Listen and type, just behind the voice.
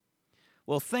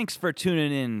Well, thanks for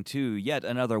tuning in to yet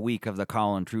another week of the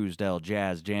Colin Truesdell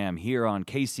Jazz Jam here on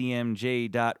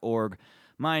kcmj.org.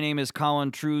 My name is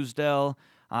Colin Truesdell.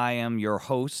 I am your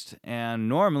host, and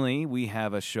normally we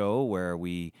have a show where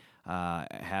we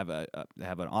have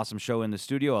an awesome show in the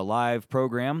studio, a live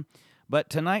program. But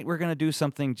tonight we're going to do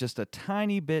something just a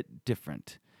tiny bit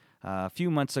different. A few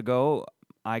months ago,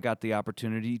 I got the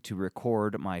opportunity to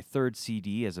record my third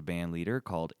CD as a band leader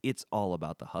called It's All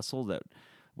About the Hustle that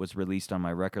was released on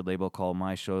my record label called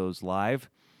My Shows Live.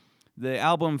 The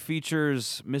album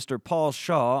features Mr. Paul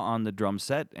Shaw on the drum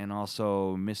set and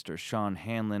also Mr. Sean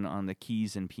Hanlon on the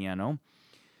keys and piano.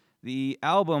 The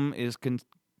album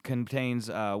contains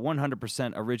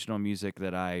 100% original music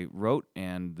that I wrote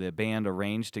and the band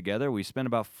arranged together. We spent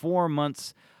about 4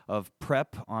 months of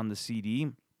prep on the CD.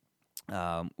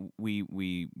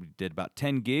 We did about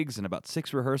 10 gigs and about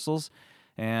 6 rehearsals.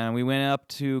 And we went up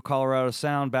to Colorado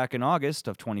Sound back in August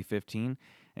of 2015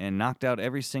 and knocked out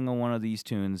every single one of these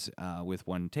tunes with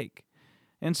one take.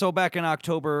 And so back in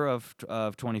October of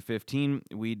 2015,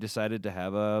 we decided to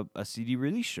have a CD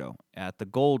release show at the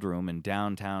Gold Room in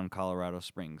downtown Colorado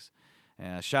Springs.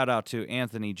 Shout out to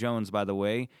Anthony Jones, by the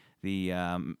way, the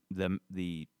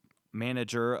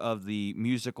manager of the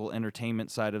musical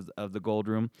entertainment side of the Gold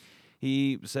Room.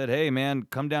 He said, hey, man,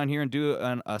 come down here and do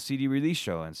a CD release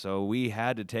show. And so we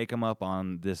had to take him up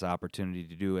on this opportunity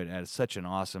to do it at such an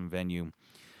awesome venue.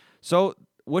 So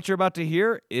what you're about to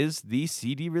hear is the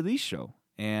CD release show.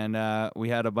 And we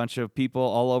had a bunch of people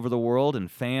all over the world and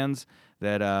fans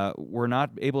that were not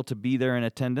able to be there in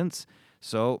attendance.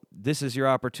 So this is your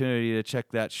opportunity to check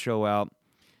that show out.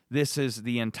 This is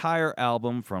the entire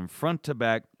album from front to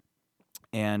back.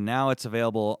 And now it's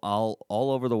available all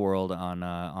over the world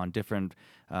on different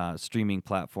streaming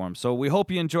platforms. So we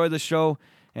hope you enjoy the show,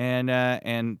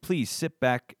 and please sit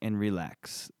back and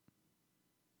relax.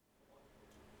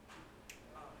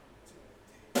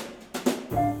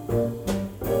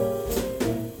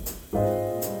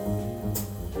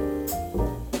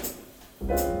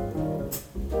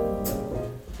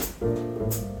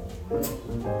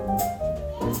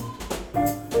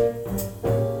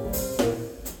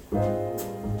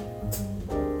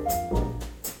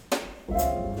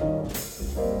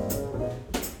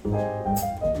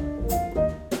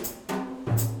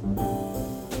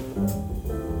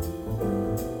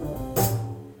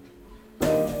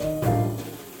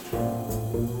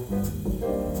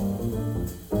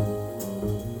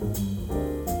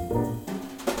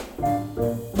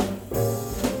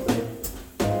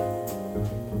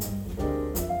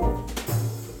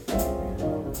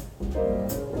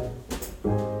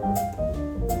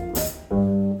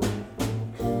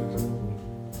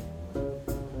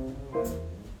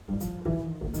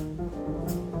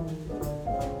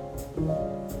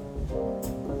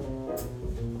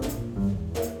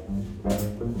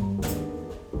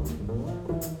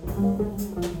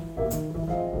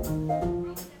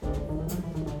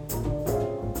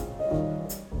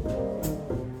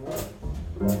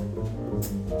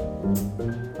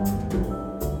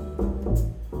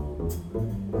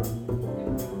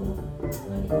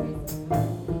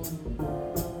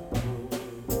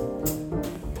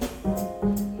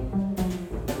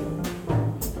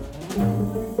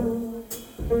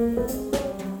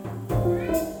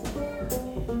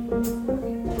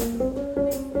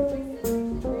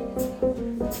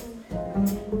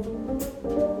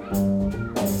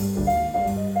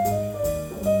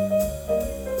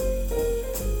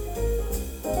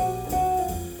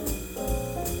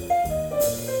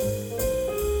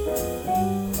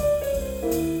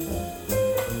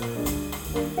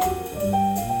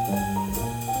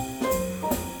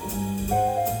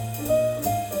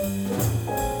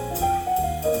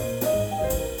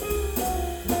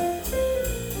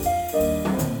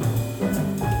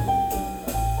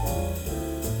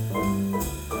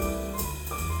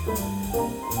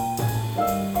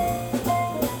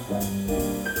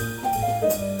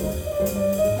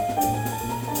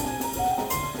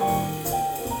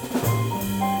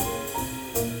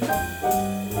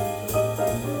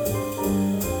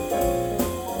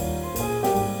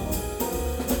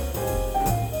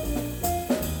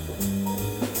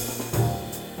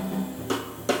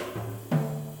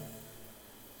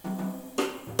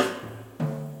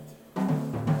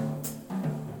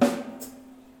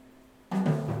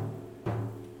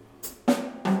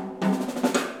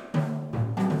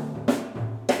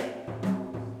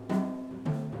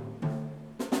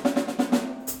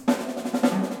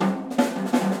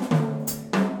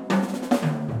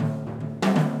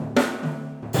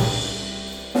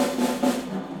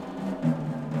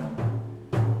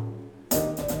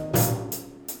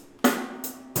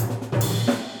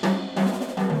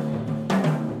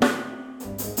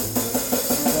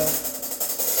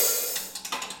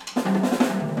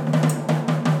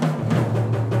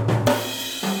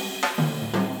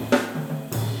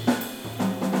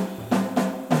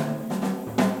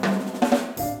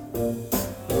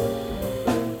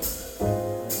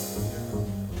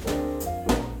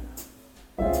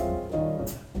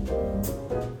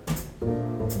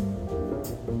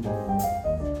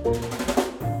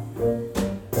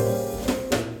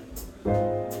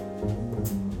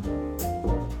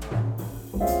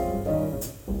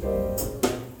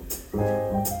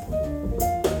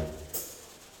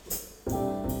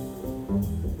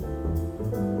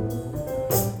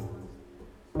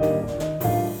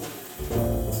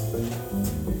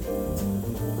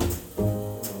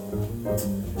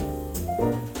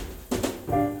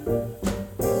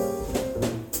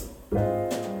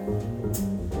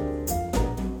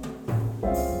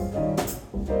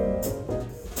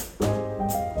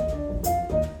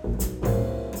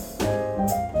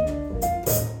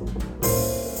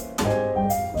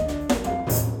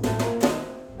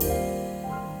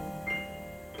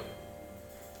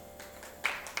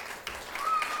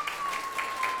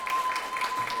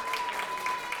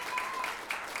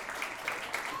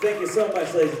 Thank you so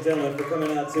much, ladies and gentlemen, for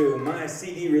coming out to my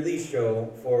CD release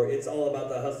show for It's All About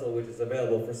the Hustle, which is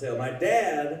available for sale. My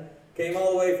dad came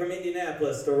all the way from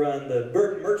Indianapolis to run the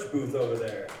Burt merch booth over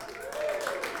there.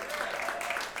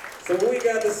 So we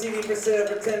got the CD for sale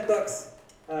for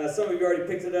 $10. Some of you already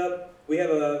picked it up. We have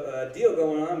a deal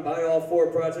going on, buy all 4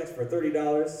 projects for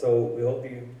 $30, so we hope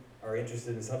you are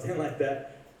interested in something like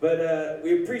that. But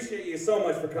we appreciate you so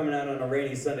much for coming out on a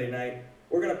rainy Sunday night.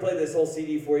 We're going to play this whole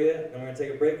CD for you, and we're going to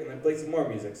take a break and then play some more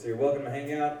music. So you're welcome to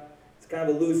hang out. It's kind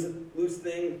of a loose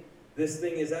thing. This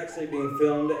thing is actually being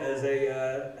filmed as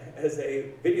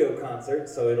a video concert,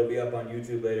 so it'll be up on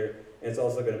YouTube later. And it's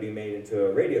also going to be made into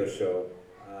a radio show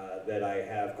that I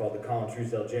have called the Colin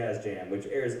Truesdell Jazz Jam, which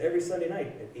airs every Sunday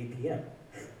night at 8 p.m.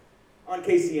 on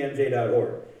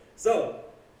kcmj.org. So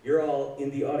you're all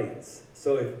in the audience.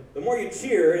 So the more you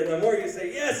cheer and the more you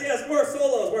say, yes, yes, more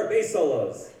solos, more bass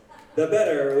solos, the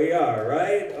better we are,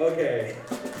 right? Okay.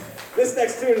 This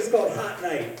next tune is called Hot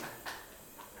Night.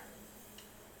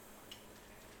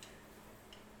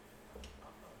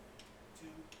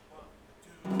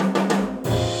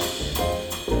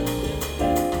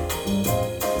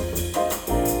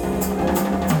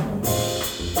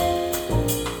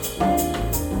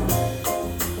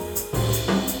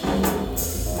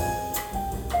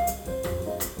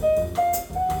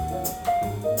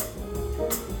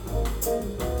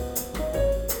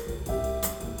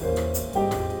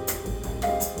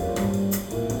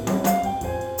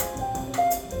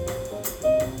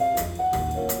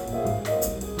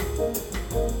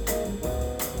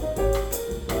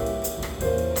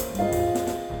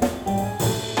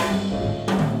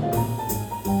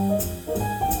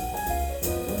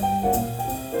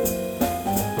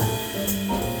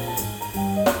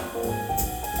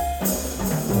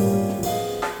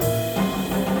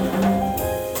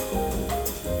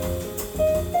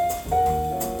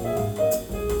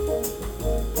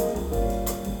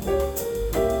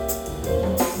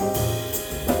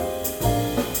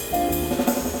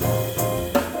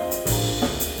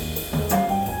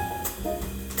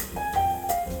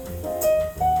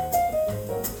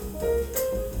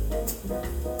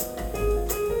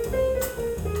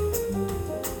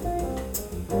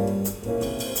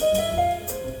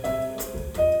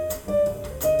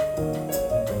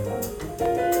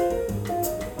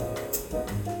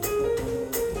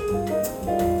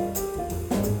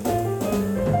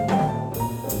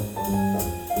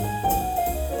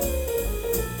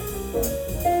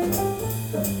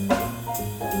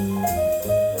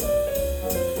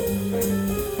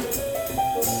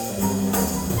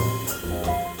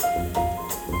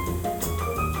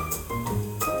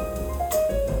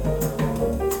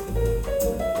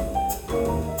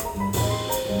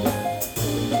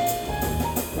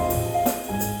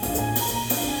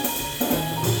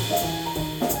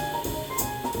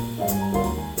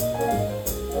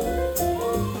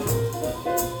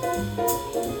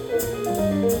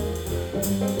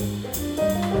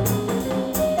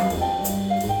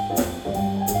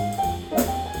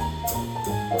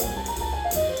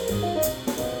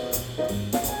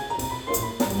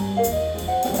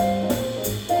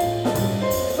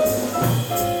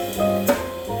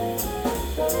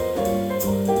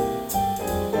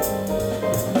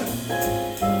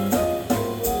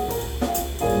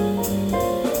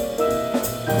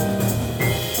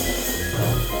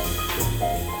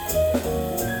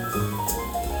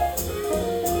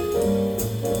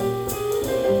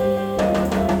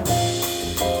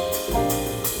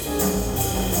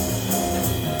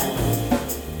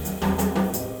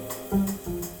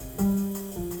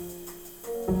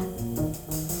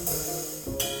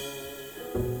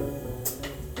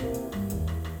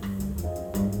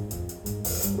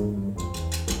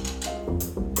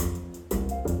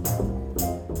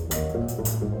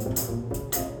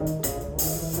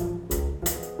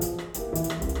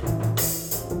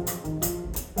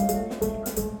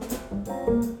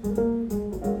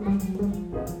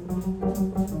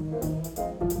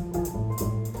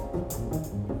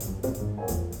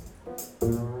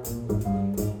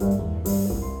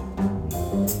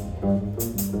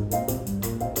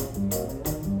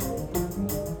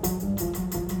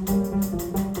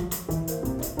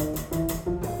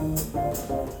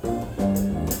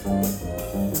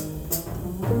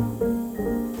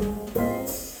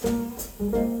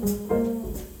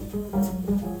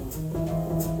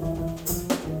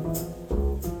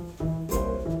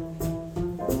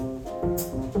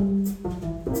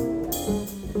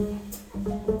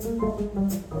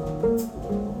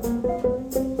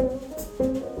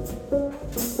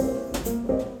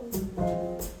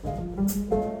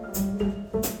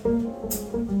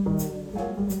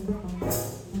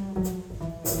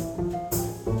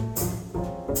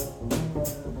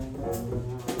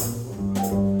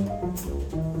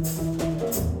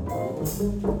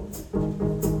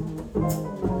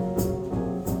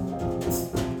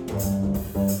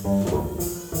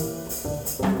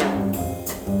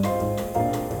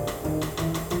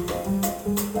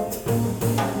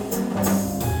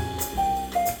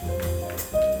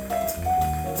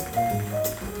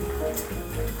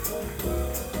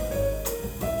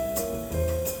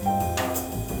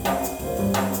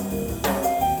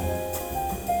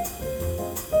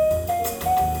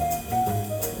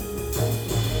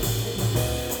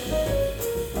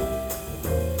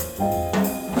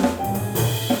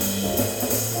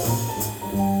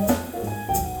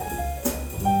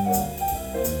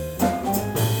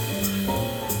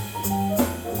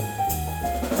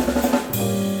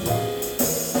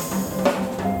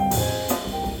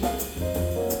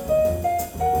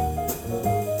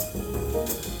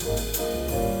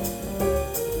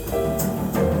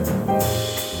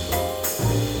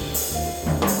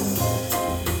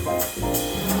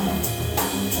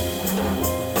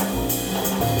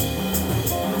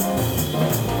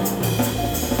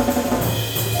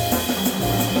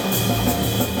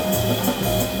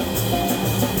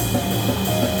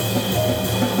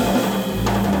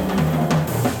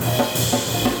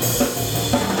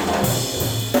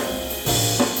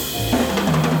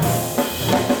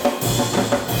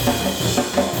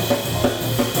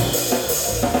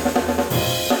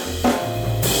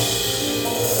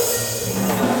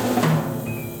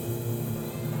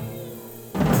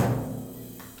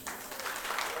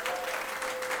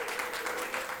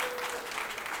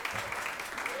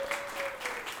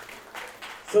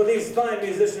 So these fine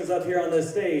musicians up here on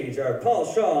this stage are Paul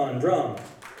Shaw on drum,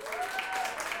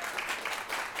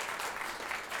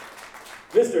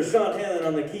 Mr. Sean Hanlon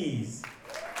on the keys.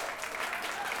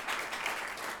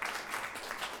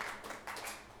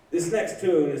 This next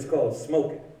tune is called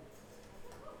Smokin'.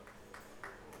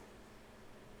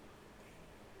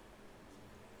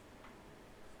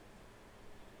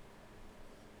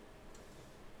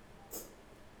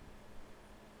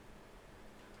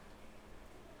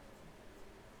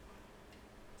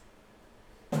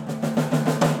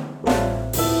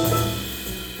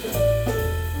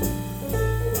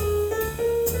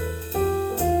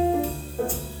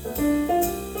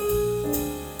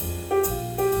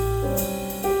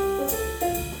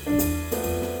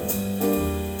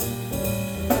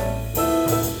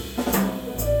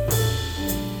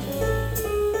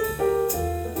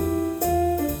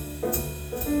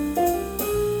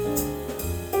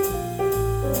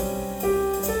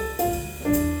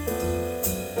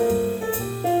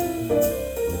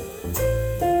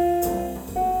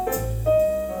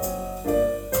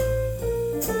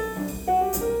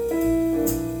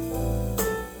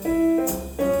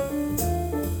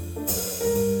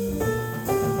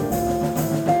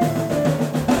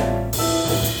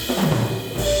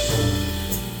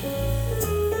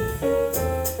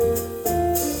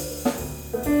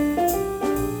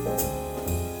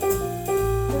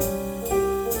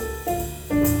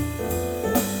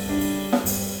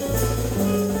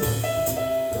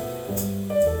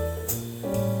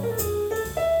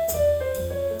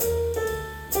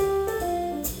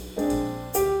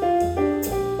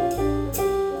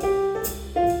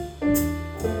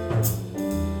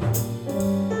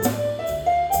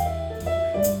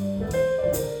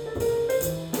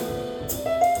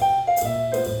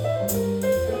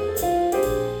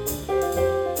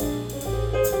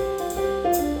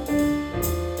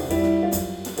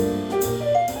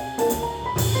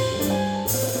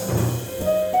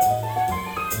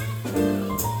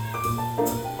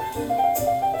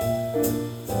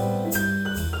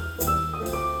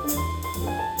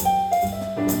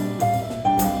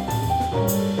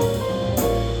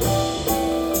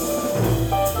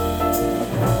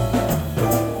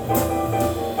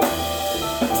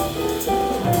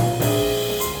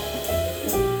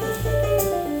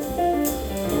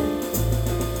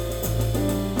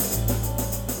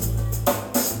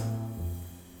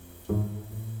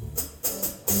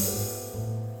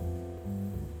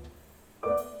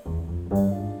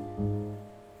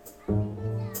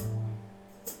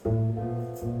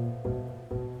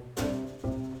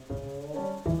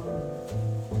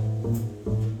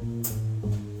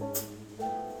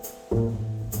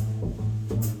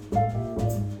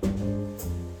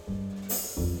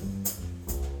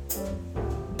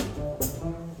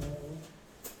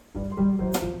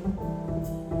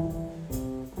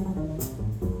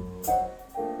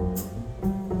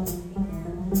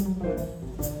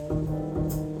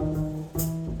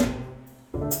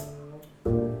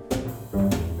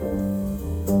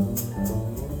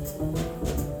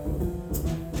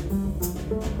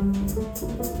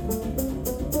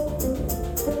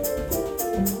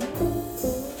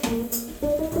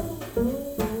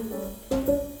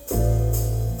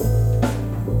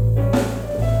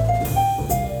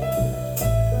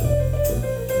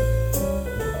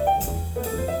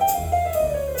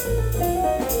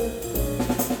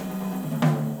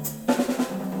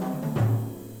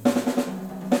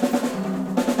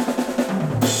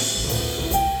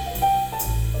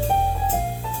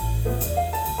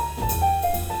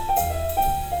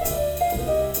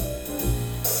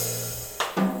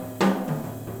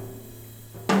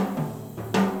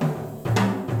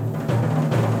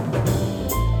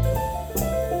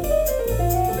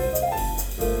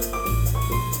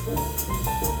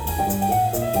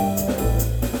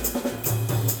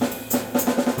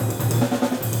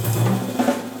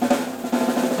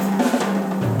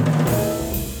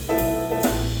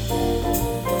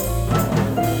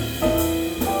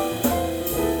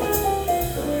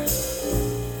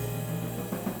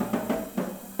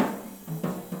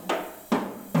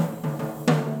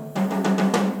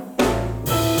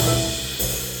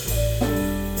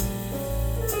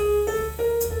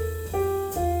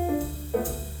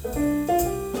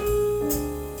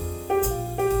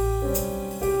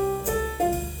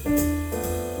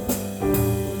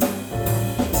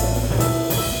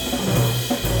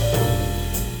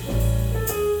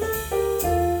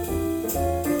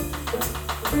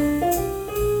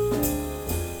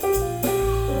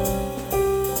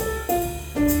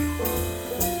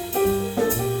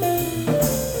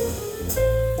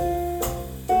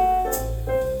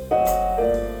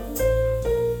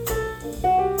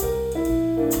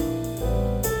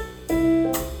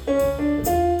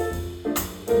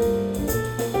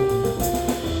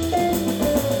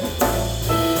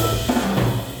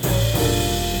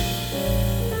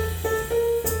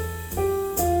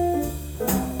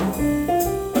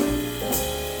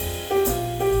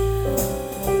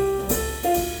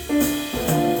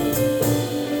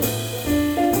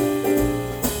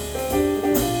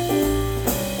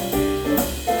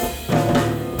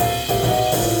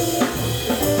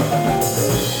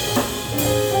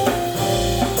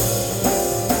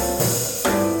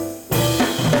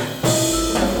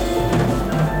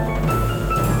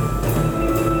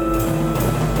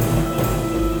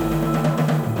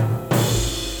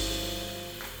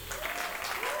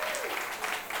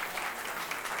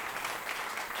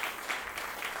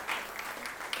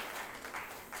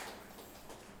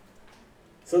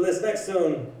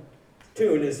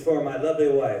 tune is for my lovely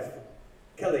wife,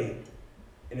 Kelly,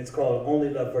 and it's called Only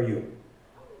Love for You.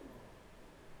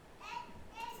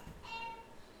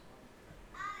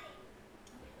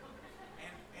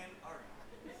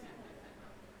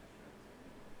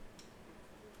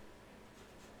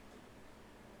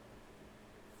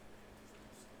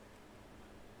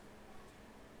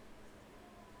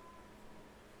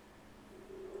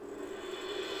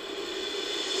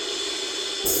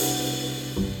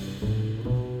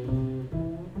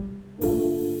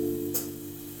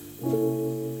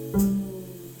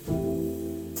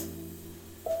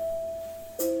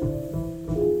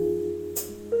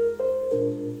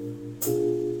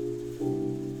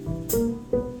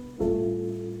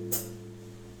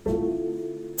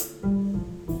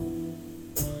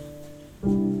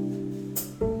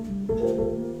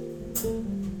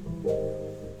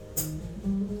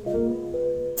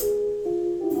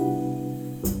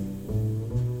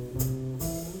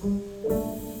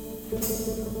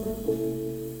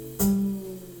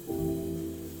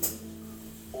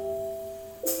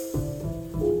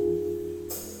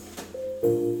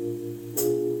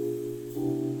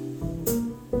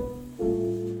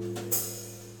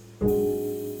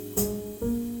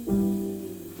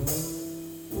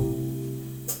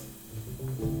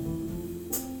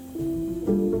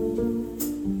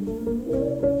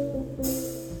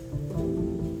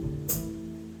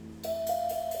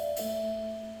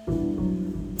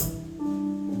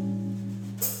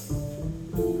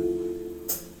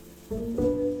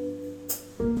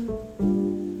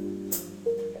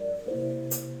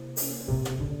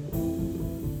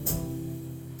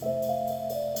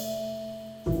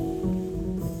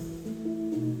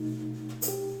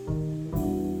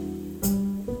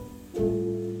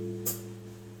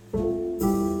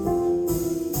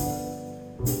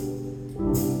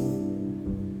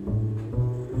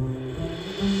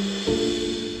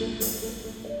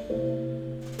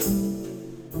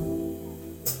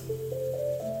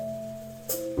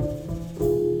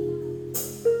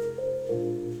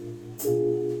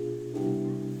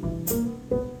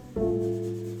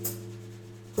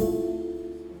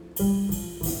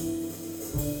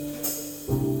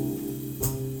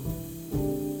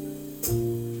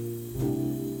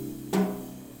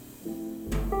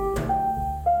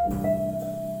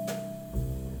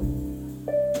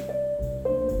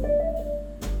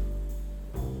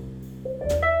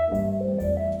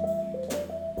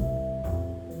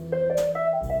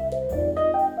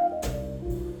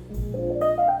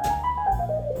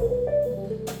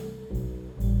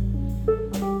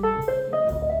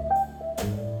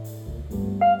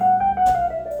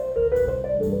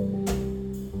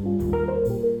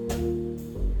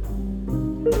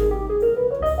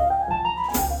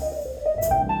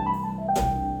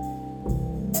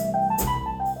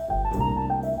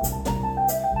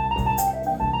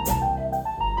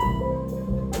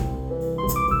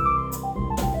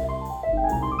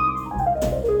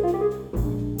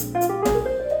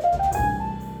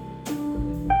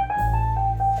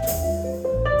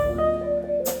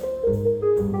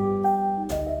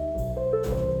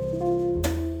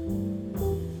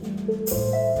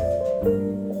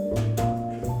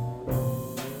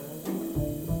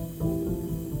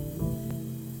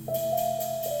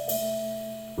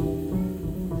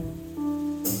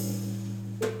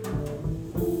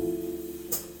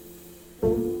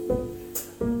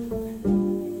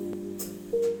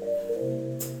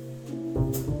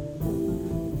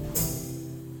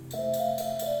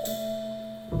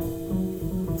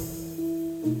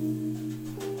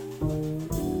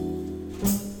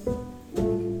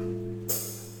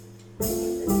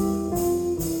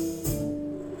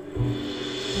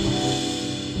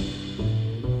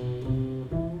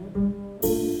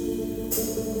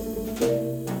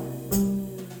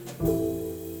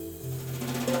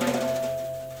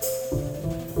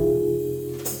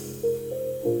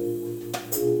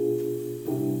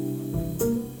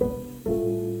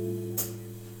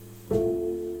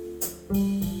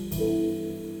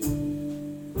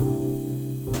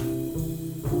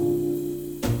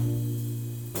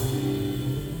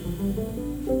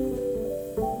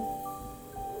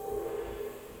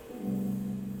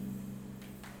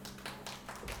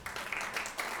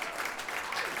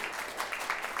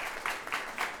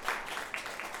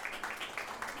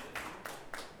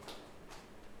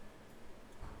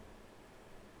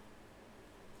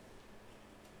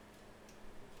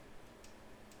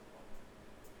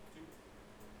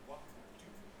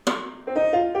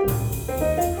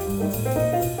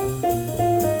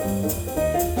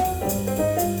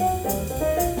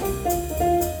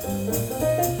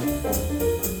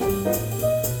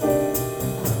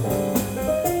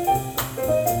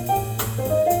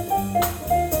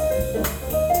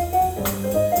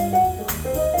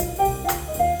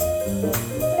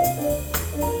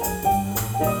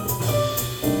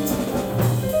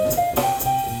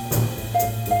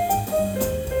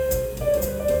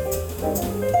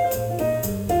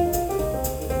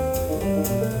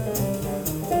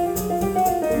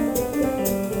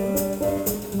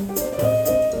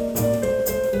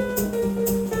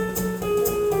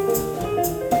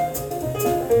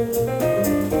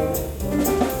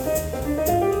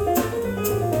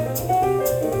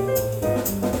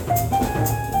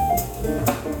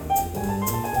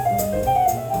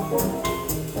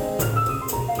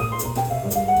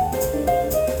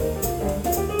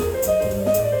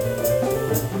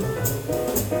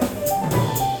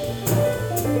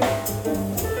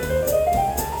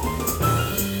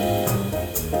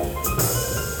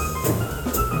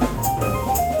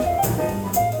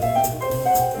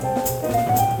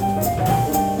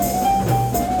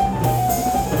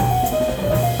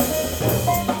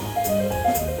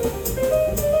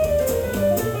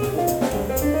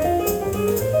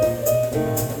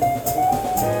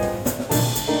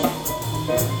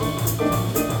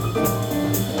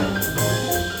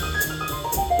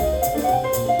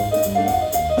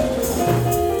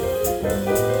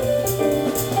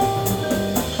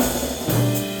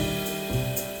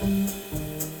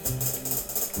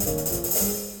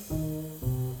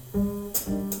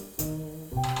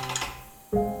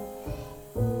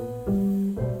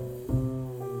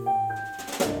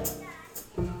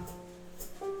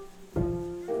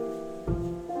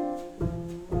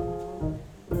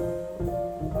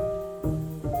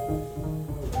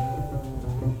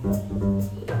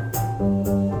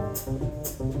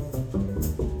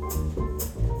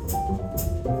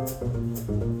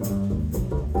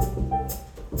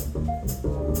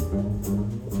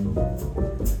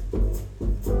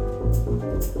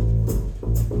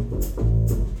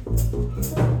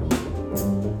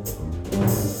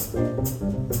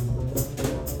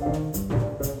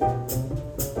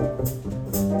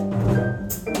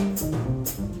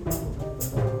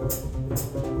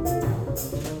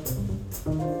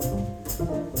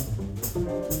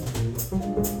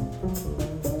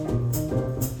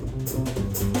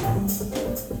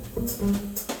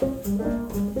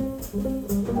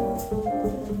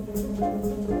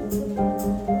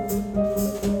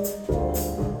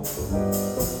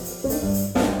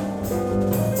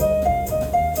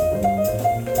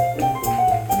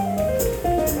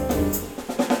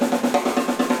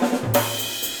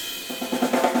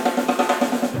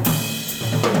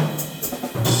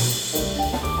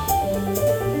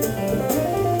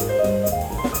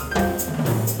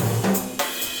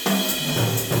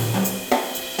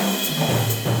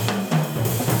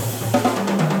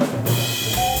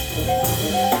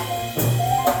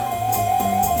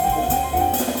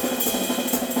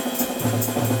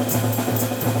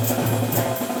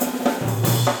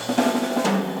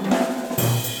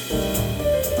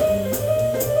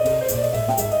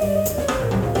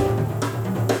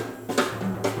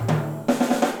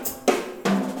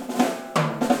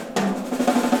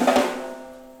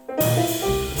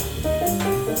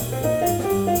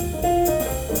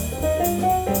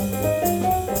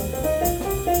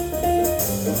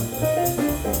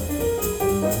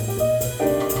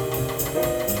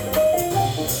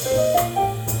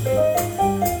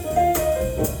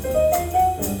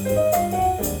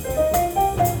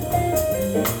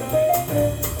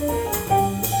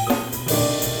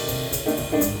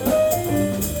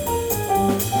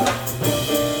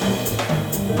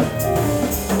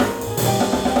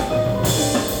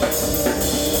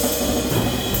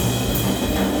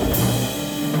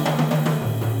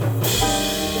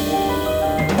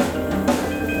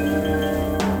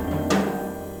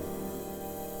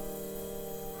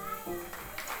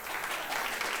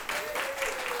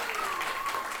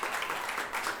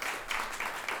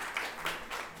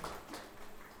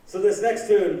 So this next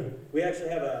tune, we actually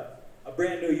have a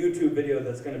brand new YouTube video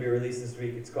that's going to be released this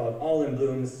week. It's called All in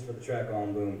Bloom. This is for the track All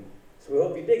in Bloom. So we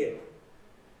hope you dig it.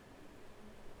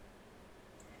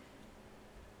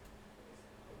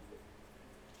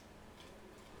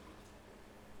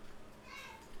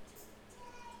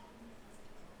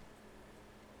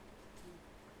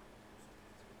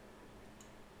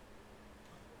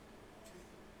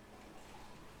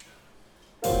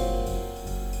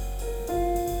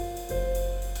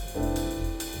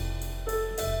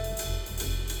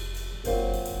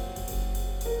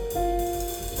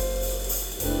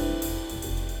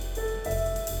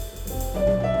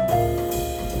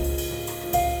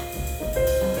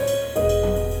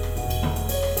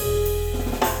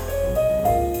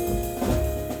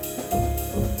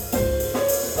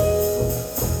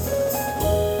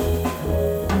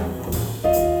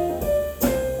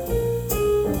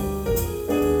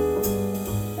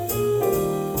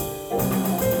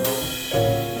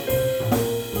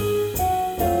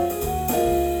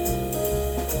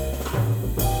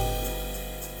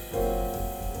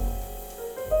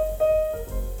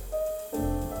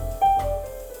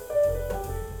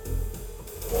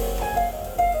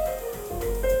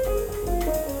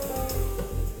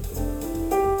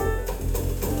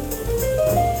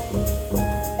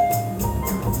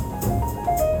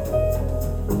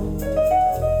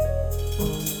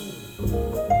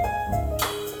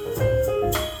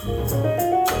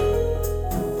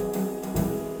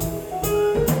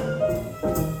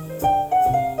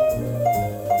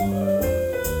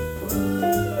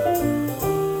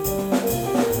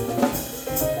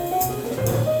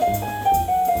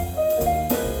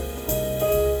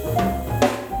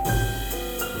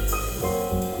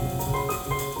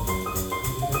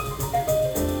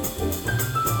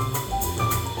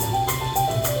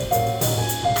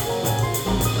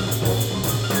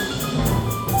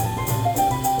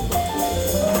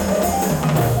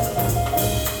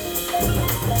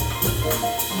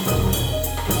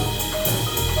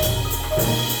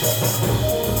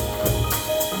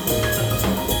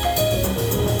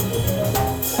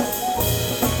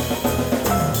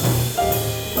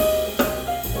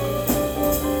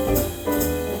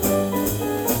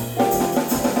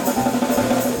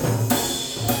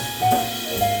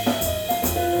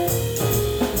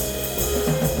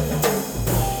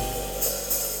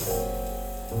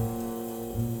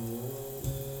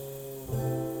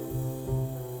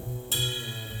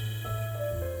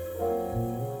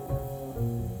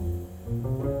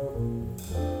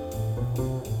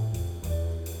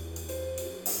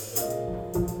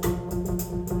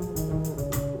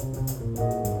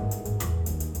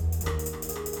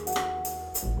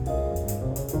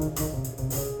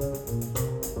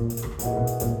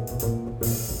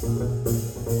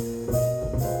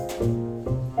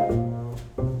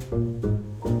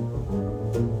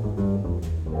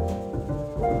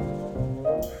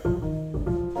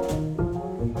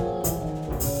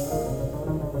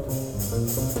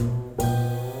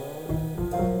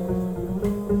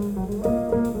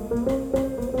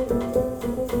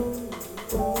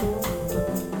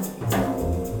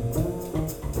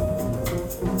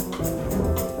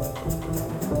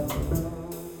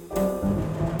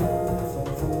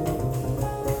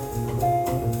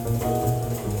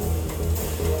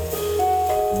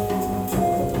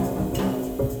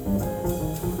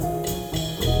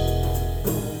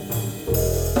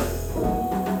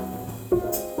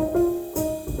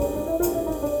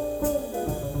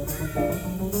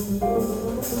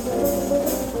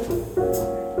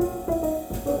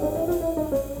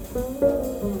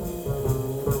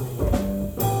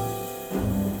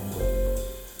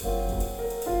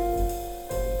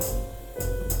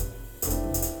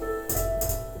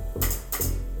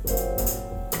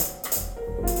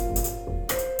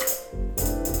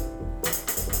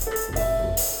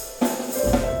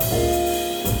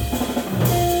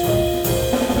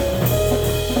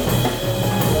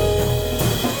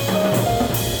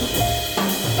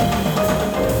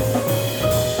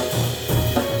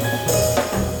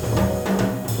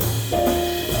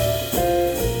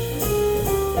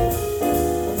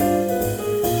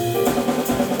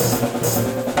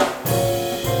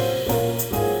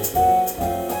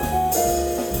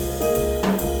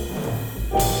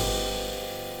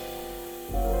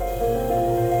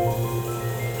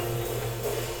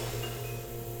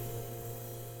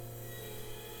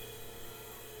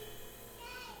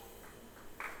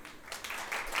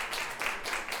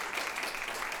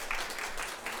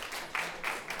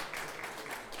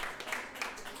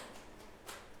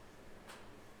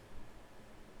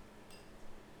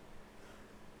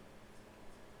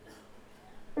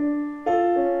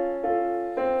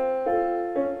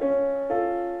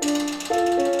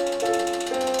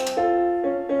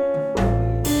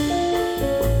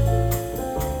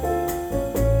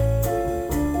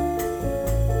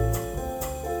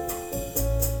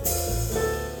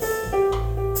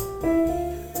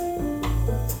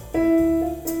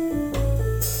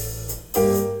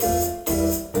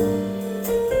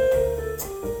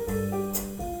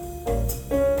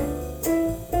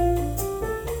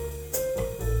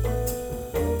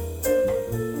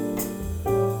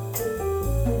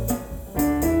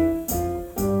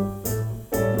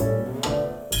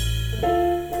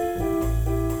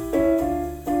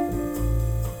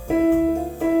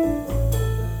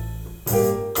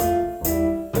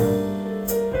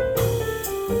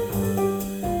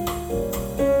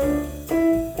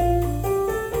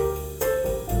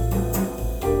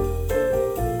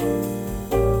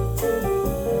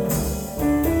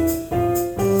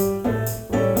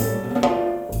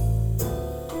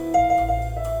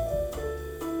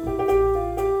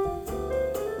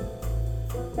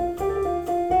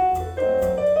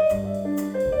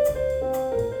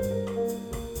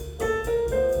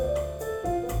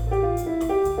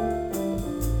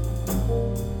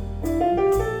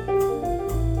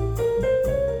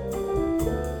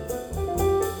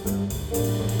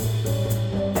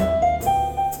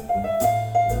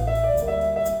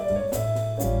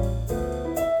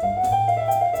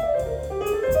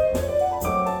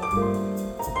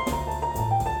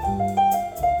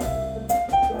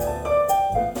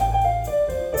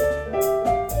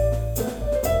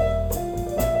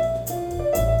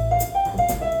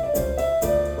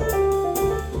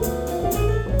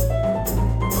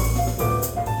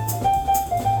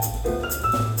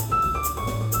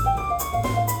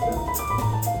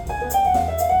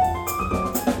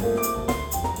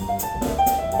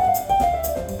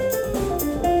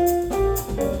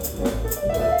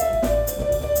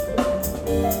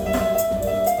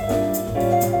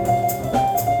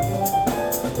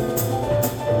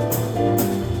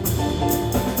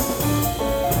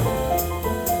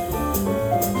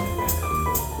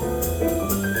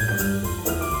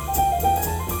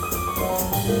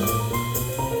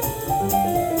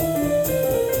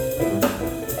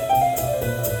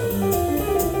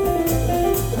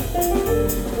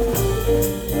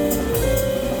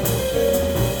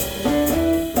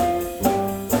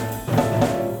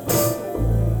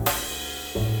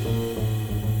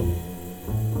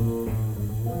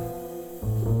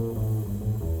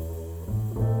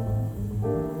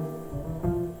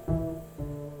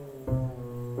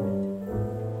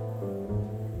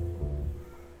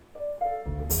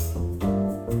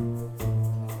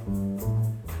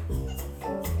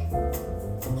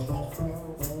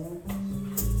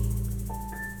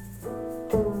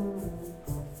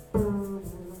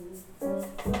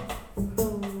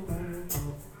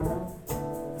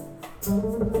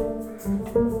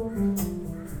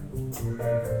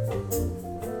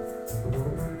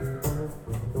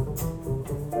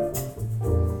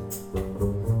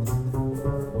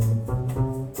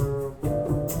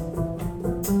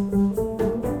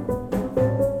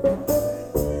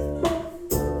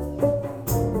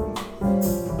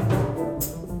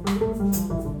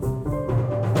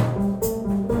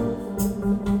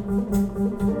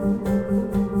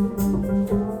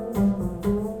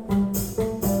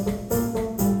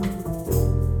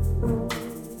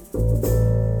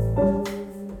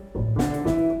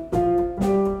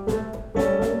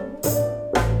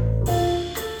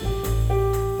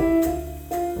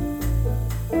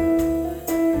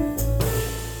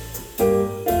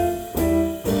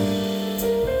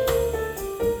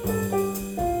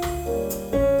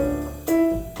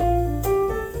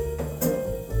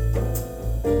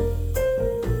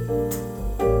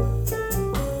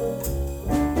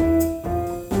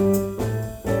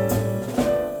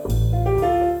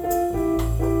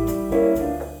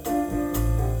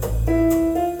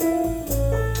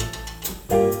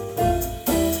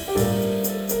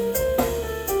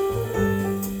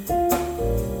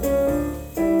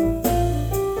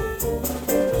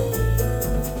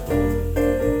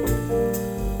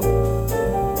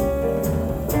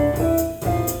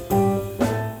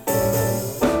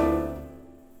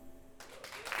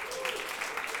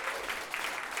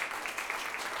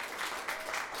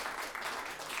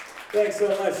 Thanks so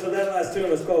much. So that last tune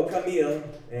was called Camille,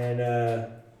 and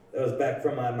that was back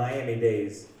from my Miami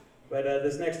days. But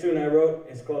this next tune I wrote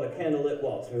is called A Candlelit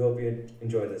Waltz. We hope you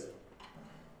enjoy this.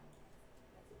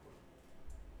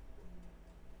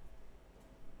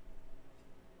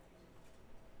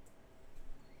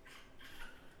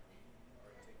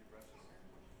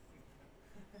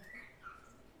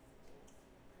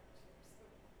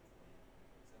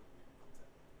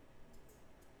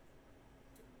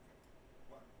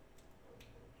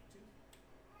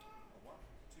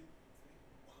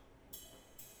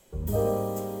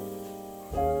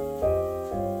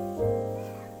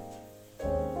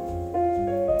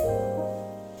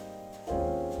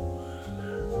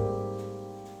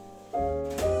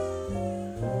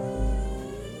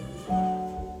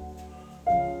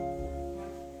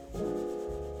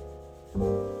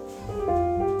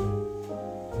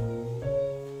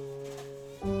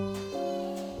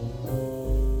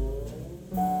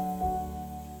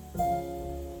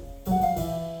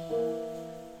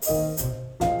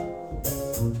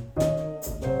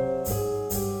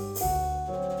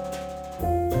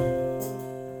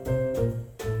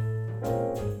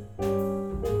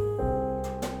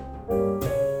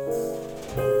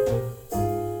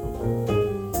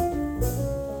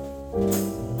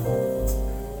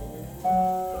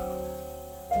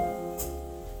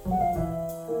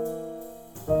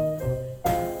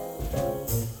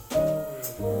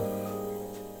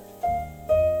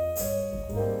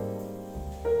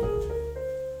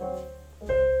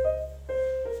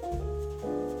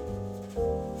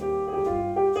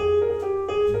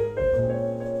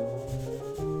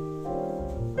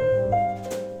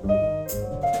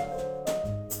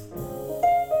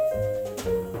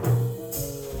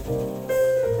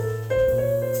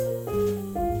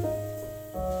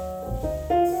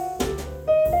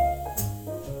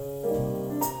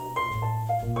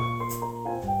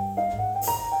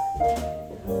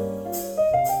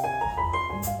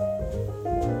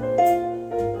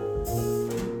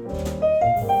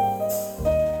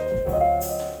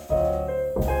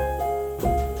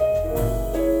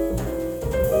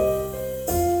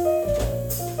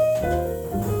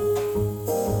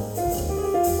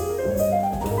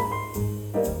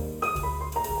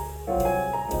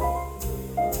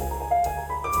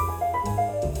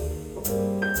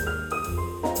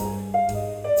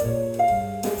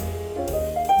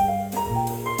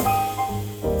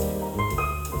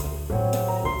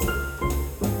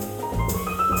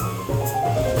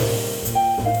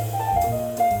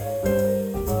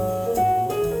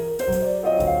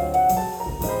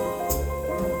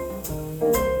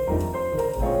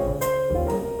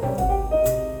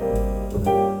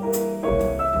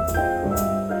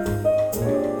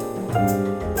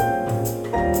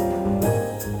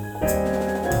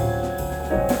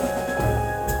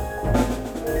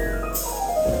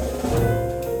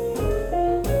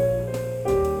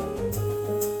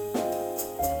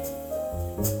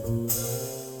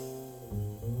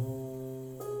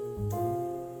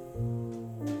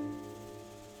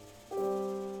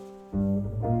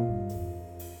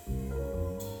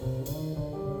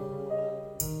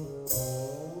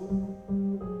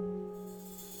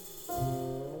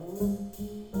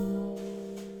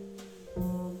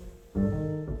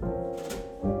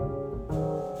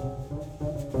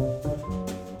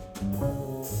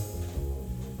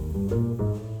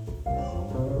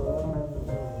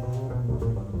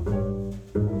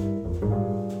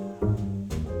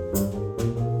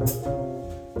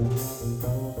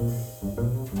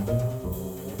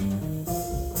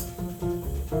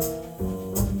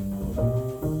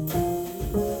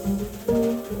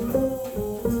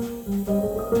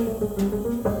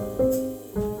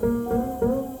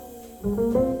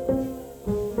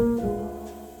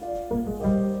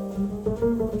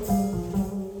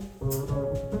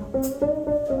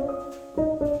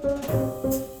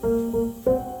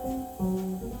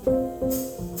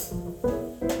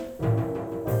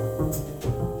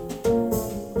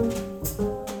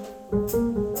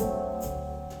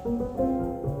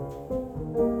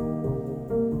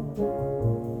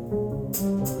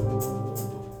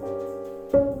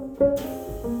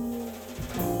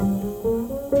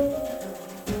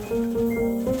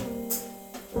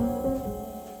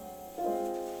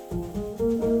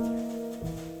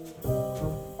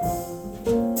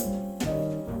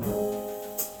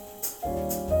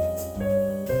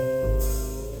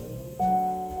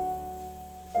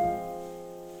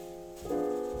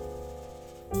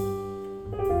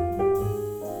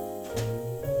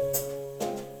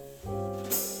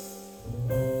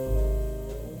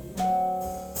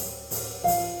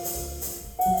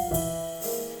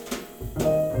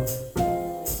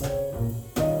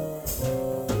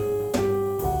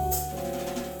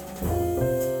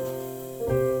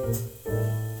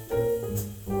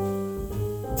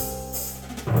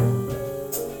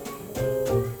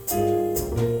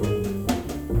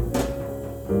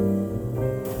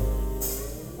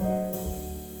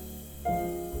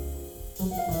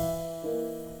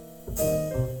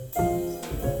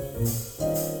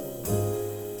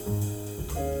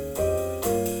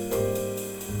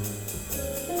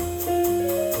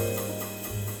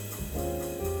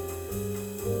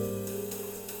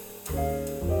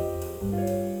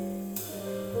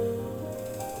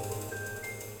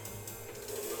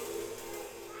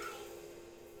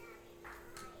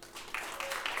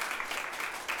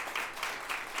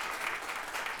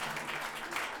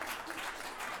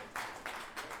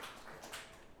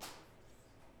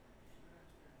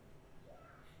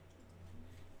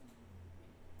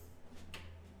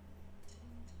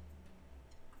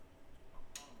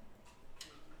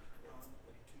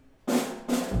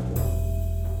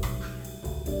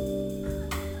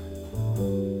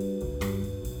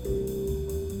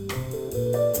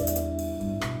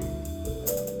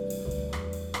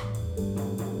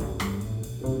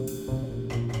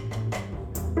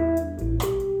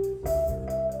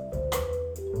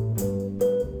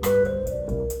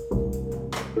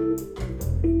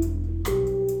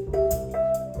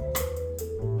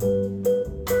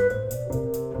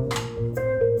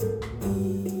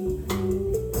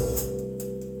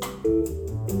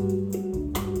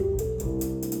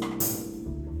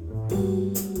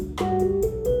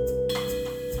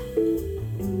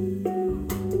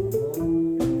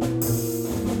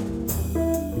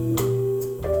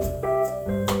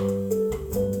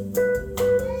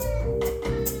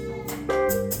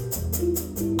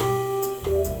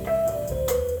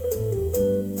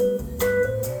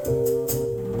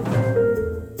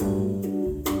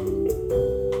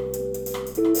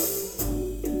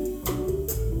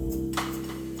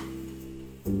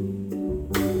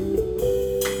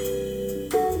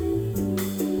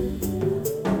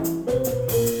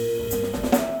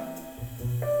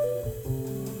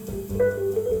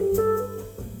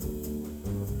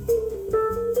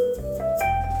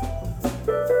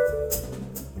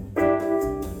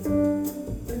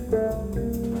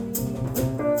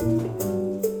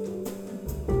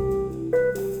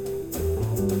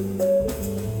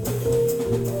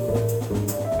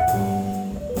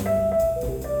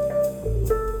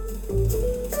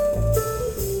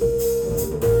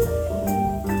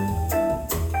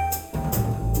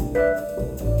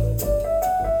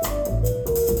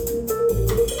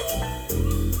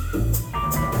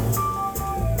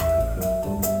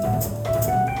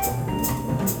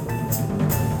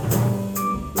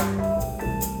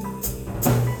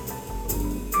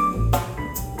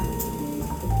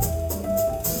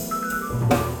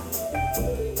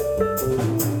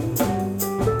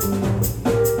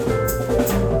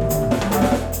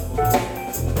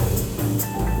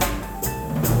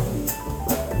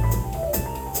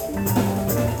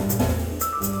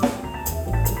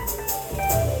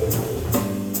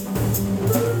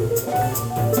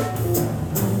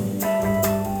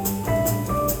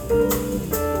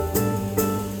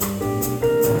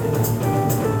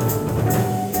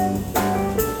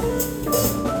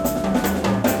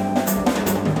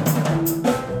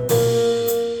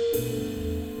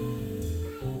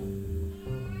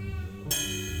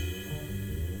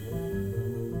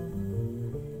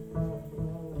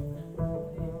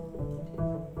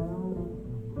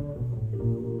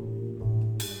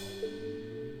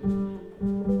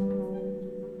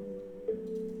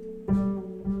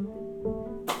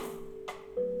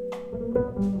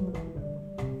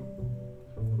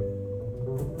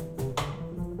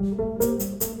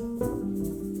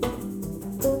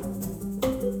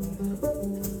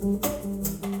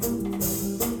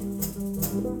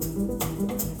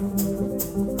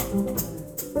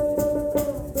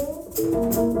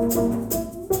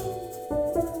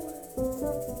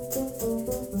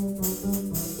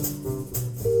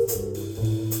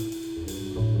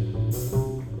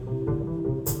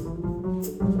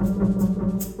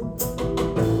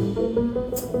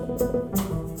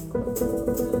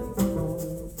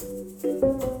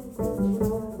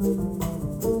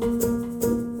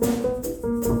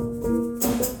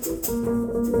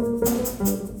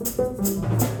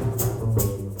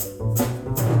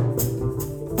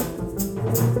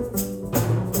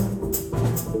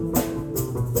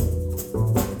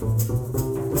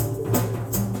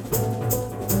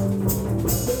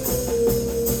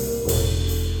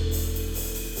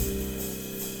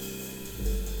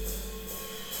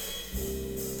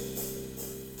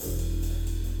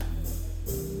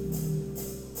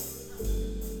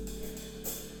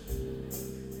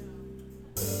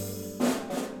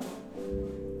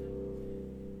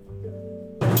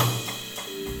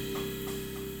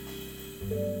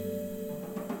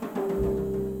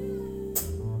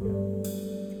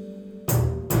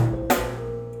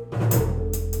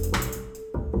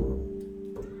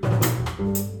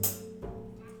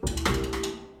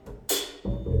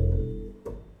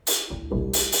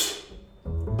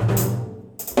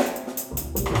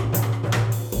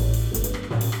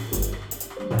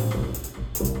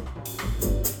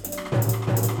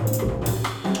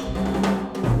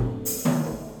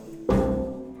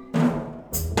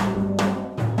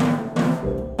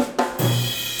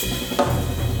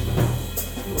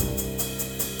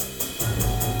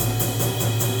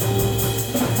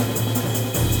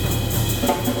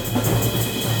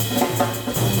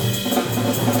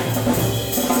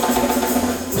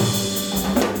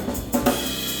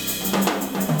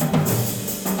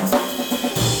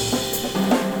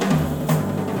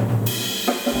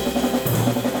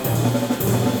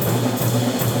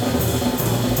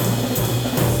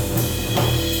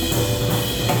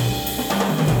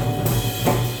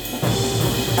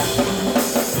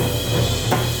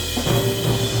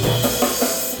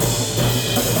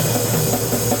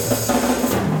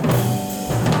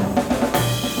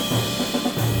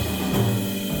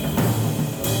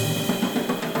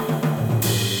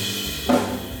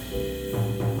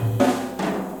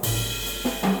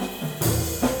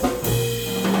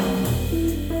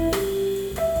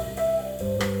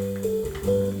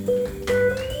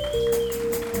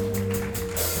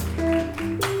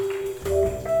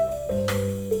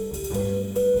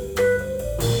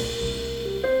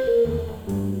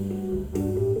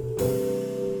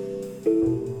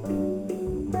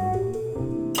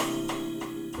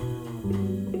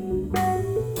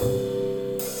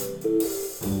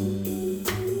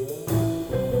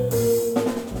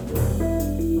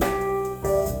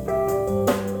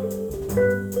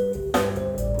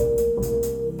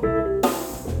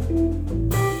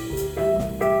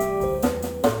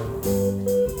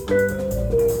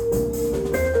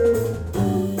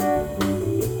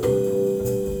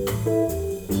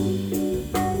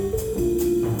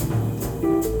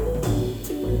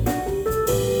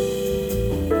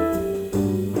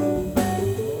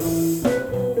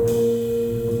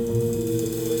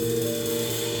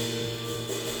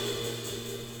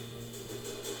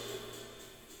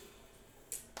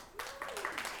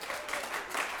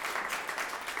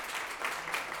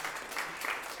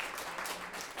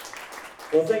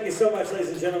 Well, thank you so much, ladies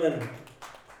and gentlemen.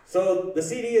 So the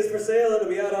CD is for sale. It'll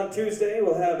be out on Tuesday.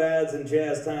 We'll have ads in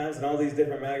Jazz Times and all these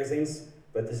different magazines.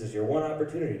 But this is your one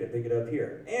opportunity to pick it up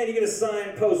here. And you get a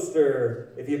signed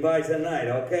poster if you buy tonight,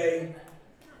 okay?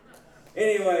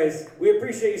 Anyways, we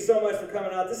appreciate you so much for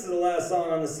coming out. This is the last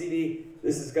song on the CD.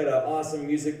 This has got an awesome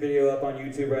music video up on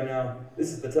YouTube right now. This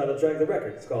is the title track of the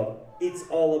record. It's called It's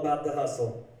All About the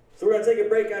Hustle. So we're going to take a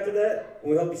break after that, and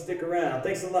we hope you stick around.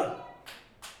 Thanks a lot.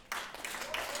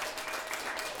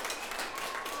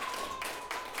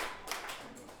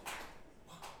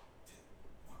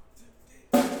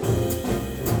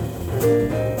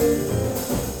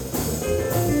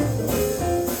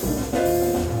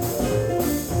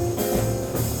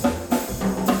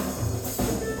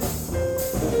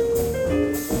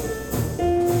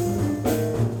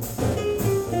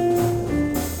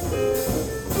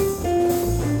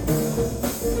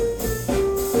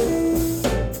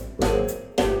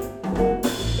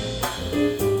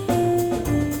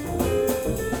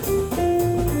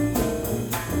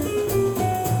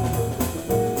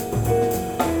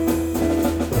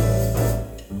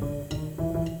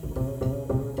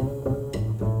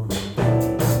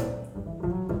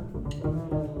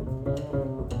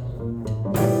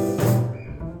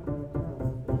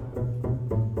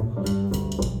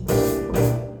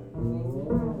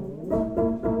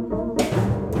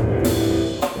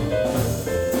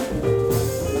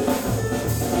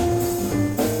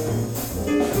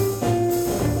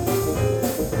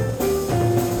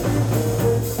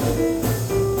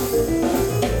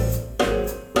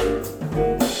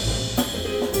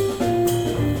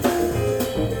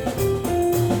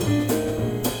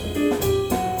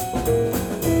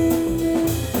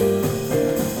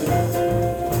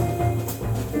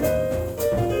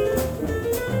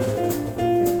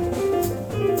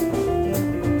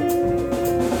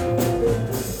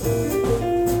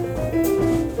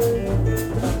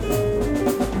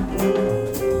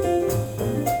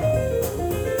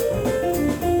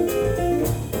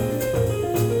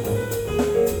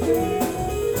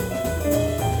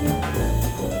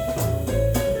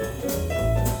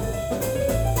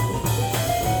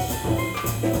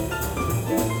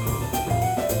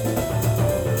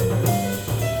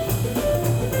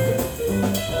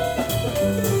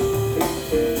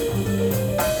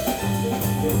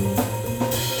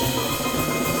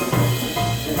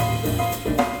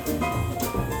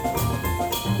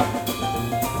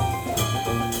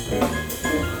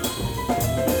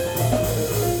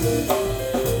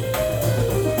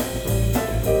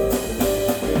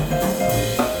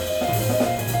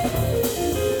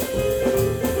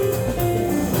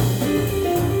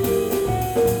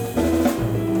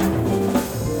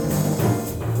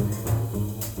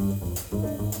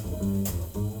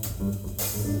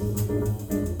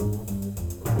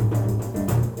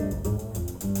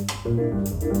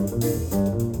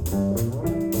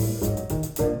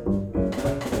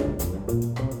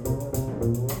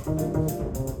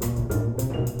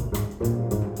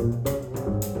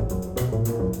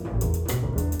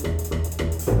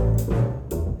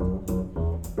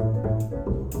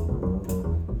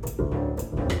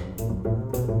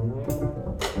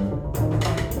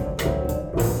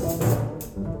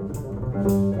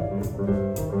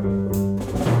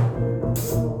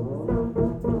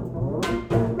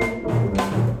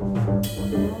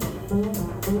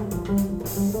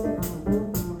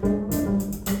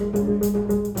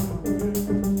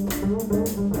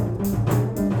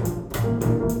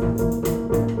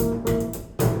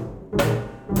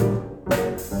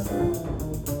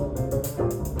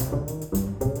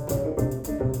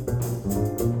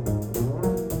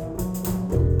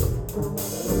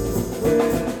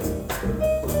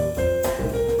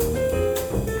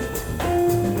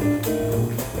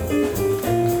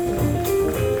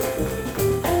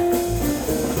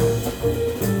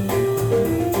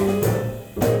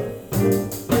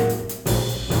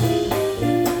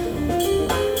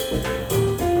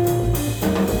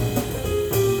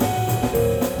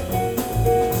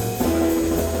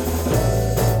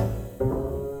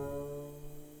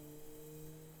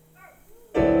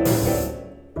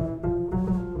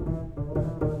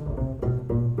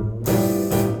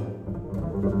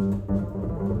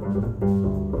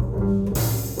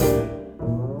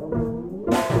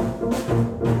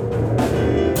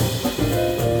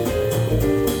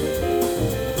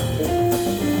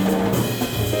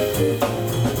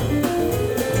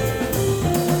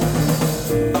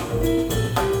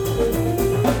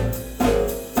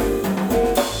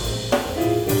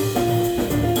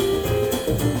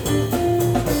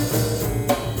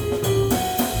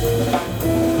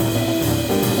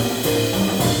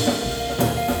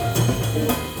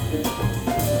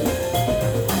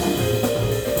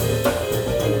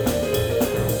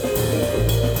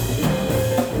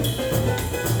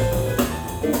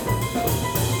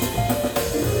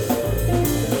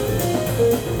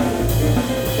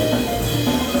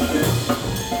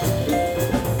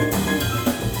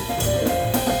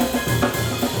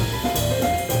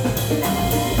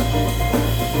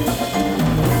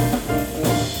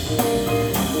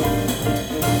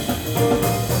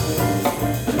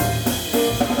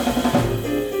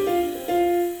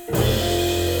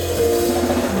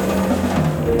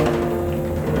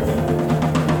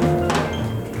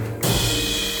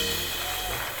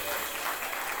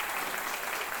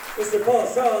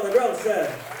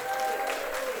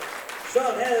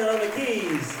 Sean Hannon on the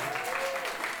keys.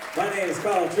 My name is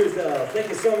Colin Truesdell. Thank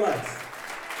you so much.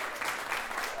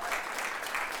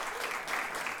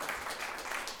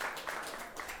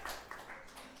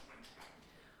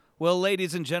 Well,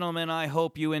 ladies and gentlemen, I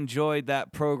hope you enjoyed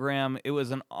that program. It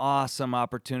was an awesome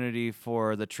opportunity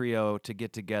for the trio to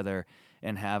get together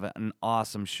and have an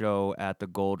awesome show at the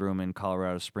Gold Room in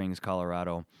Colorado Springs,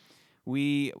 Colorado.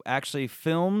 We actually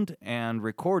filmed and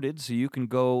recorded, so you can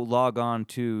go log on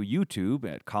to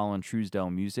YouTube at Colin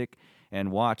Truesdell Music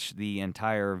and watch the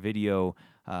entire video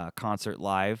concert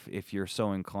live if you're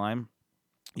so inclined.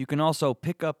 You can also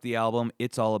pick up the album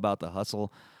It's All About the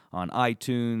Hustle on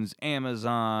iTunes,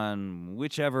 Amazon,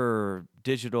 whichever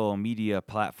digital media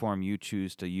platform you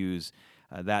choose to use.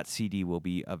 That CD will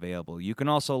be available. You can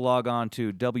also log on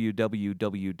to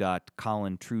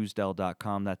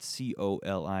www.colintruesdell.com. That's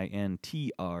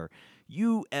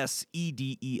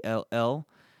COLINTRUSEDELL.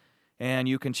 And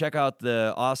you can check out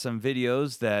the awesome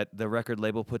videos that the record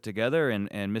label put together. And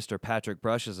Mr. Patrick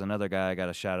Brush is another guy I got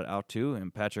to shout it out to.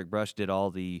 And Patrick Brush did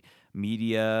all the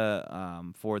media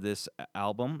for this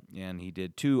album. And he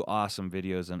did 2 awesome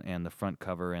videos and the front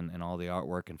cover and all the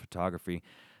artwork and photography.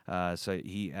 So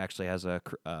he actually has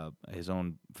his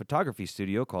own photography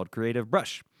studio called Creative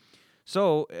Brush.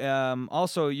 So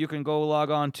also you can go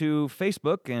log on to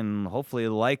Facebook and hopefully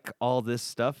like all this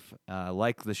stuff,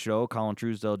 like the show, Colin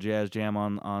Truesdell Jazz Jam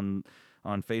on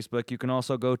Facebook. You can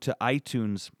also go to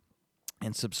iTunes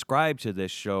and subscribe to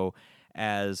this show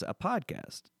as a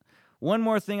podcast. One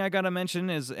more thing I got to mention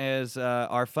is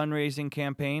our fundraising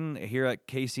campaign here at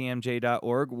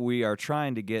kcmj.org. We are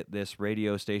trying to get this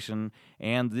radio station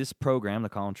and this program, the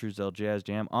Colin Truesdell Jazz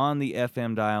Jam, on the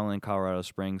FM dial in Colorado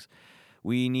Springs.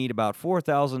 We need about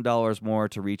 $4,000 more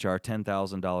to reach our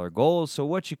 $10,000 goal. So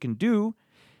what you can do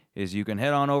is you can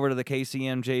head on over to the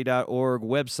kcmj.org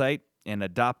website and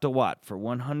adopt a watt for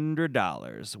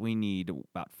 $100. We need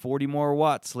about 40 more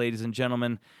watts, ladies and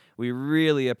gentlemen. We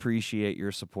really appreciate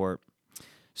your support.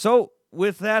 So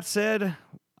with that said,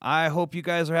 I hope you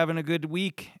guys are having a good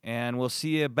week, and we'll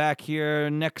see you back here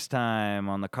next time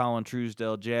on the Colin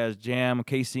Truesdell Jazz Jam,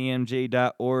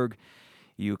 kcmj.org.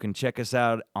 You can check us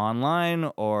out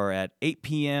online or at 8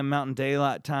 p.m. Mountain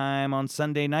Daylight Time on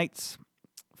Sunday nights,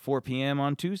 4 p.m.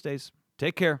 on Tuesdays.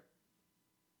 Take care.